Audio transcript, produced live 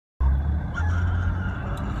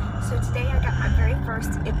So today I got my very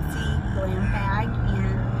first Ipsy glam bag in,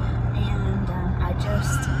 and I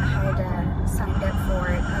just had signed up for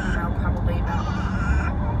it, I don't know, probably about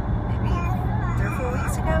maybe 3 or 4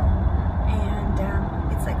 weeks ago, and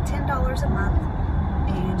it's like $10 a month,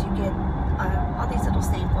 and you get all these little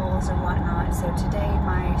samples and whatnot. So today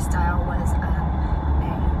my style was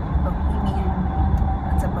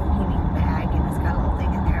it's a bohemian bag, and it's got a little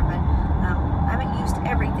thing in there, but I haven't used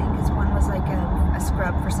everything because one was like a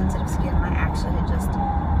scrub for sensitive skin, and I actually had just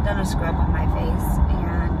done a scrub on my face,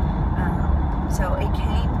 and so it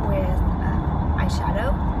came with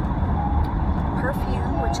eyeshadow,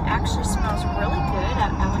 perfume, which actually smells really good.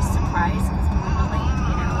 I was surprised because normally,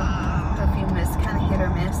 you know, perfume is kind of hit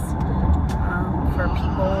or miss for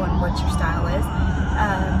people and what your style is.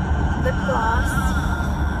 Lip gloss,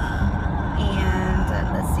 and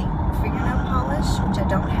let's see, fingernail polish, which I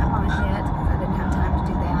don't have on yet because I didn't have time to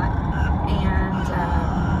do that. And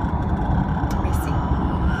let me see,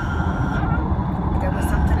 there was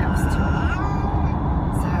something else too.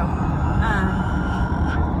 So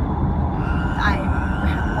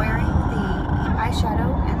I'm wearing the eyeshadow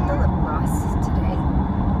and the lip gloss today,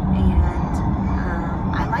 and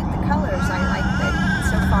I like the colors. I like that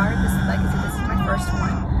so far. This, like I said, this is my first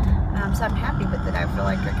one. So I'm happy with it. I feel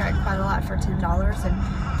like I got quite a lot for $10, and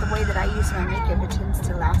the way that I use my makeup, it tends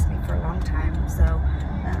to last me for a long time. So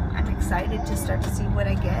I'm excited to start to see what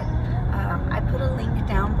I get. I put a link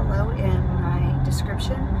down below in my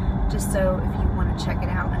description, just so if you want to check it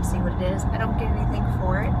out and see what it is. I don't get anything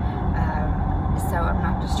for it, so I'm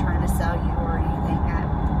not just trying to sell you or anything. I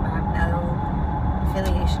have no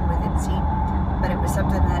affiliation with Ipsy, but it was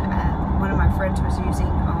something that one of my friends was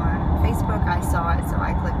using on Facebook. I saw it, so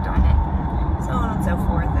I clicked on it, so on and so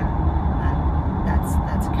forth, and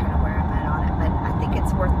that's kind of where I'm at on it. But I think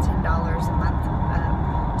it's worth $10 a month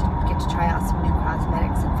to get to try out some new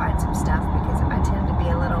cosmetics and find some stuff, because I tend to be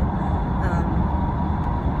a little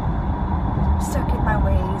stuck in my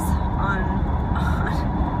ways on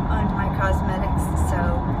my cosmetics,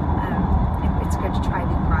 so it's good to try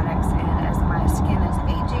new products. And as my skin is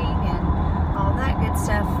aging and all that good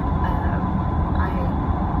stuff,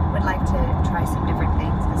 would like to try some different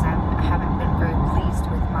things, because I haven't been very pleased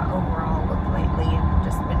with my overall look lately, and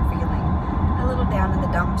just been feeling a little down in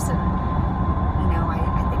the dumps. And you know, I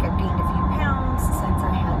think I've gained a few pounds since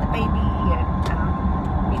I had the baby, and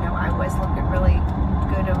you know, I was looking really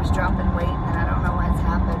good. I was dropping weight, and I don't know what's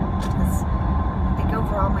happened, because I think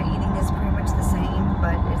overall my eating is pretty much the same,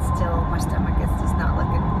 but it's still, my stomach is just not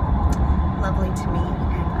looking lovely to me,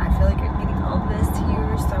 and I feel like I'm getting all this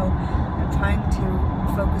here, so I'm trying to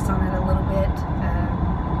focus on it a little bit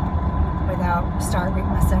without starving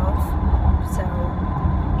myself. So,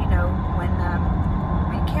 you know, when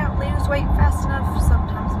you can't lose weight fast enough,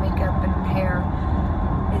 sometimes makeup and hair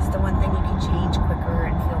is the one thing you can change quicker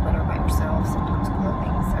and feel better about yourself, sometimes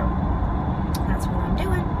clothing. So that's what I'm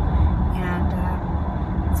doing, and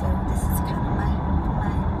so this is kind of my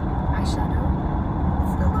eyeshadow.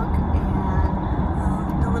 It's the look, and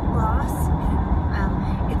the lip gloss, and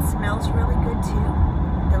it smells really good too.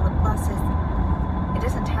 The lip gloss it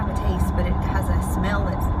doesn't have a taste, but it has a smell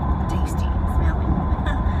that's tasty smelling.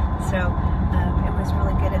 So it was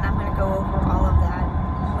really good, and I'm going to go over all of that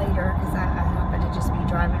later, because I happen to just be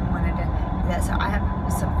driving and wanted to do that. So I have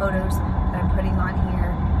some photos that I'm putting on here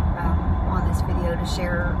on this video to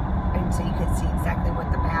share, and so you can see exactly what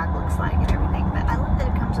the bag looks like and everything. But I love that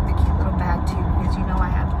it comes with a cute little bag too, because you know I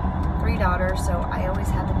have 3 daughters, so I always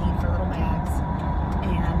have a need for little bags,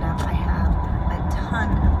 and I have a ton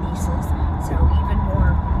of nieces, so even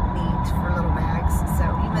more need for little bags. So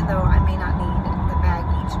even though I may not need the bag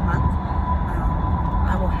each month,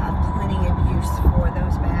 I will have plenty of use for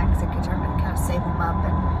those bags. I can kind of save them up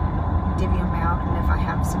and divvy them out, and if I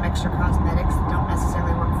have some extra cosmetics that don't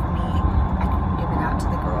necessarily work for me, I can give it out to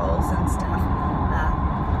the girls and stuff.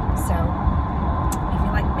 So if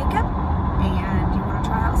you like makeup and you want to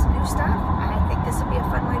try out some new stuff, I think this would be a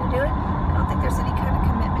fun way to do it. I don't think there's any kind of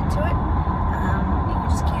commitment to it. You can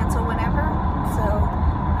just cancel whenever. So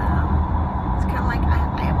it's kind of like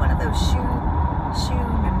I have one of those shoe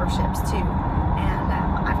memberships too, and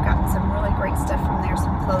I've gotten some really great stuff from there,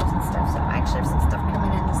 some clothes and stuff. So I actually have some stuff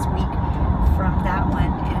coming in this week from that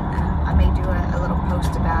one, and I may do a little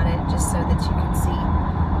post about it, just so that you can see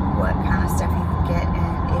what kind of stuff you can get,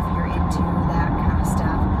 and if you're into that kind of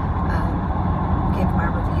stuff, give my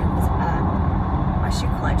review, because my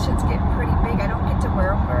shoe collection's getting pretty big. I don't get to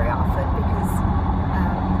wear them very often because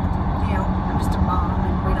you know, I'm just a mom,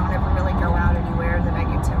 and we don't ever really go out anywhere that I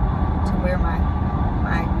get to wear my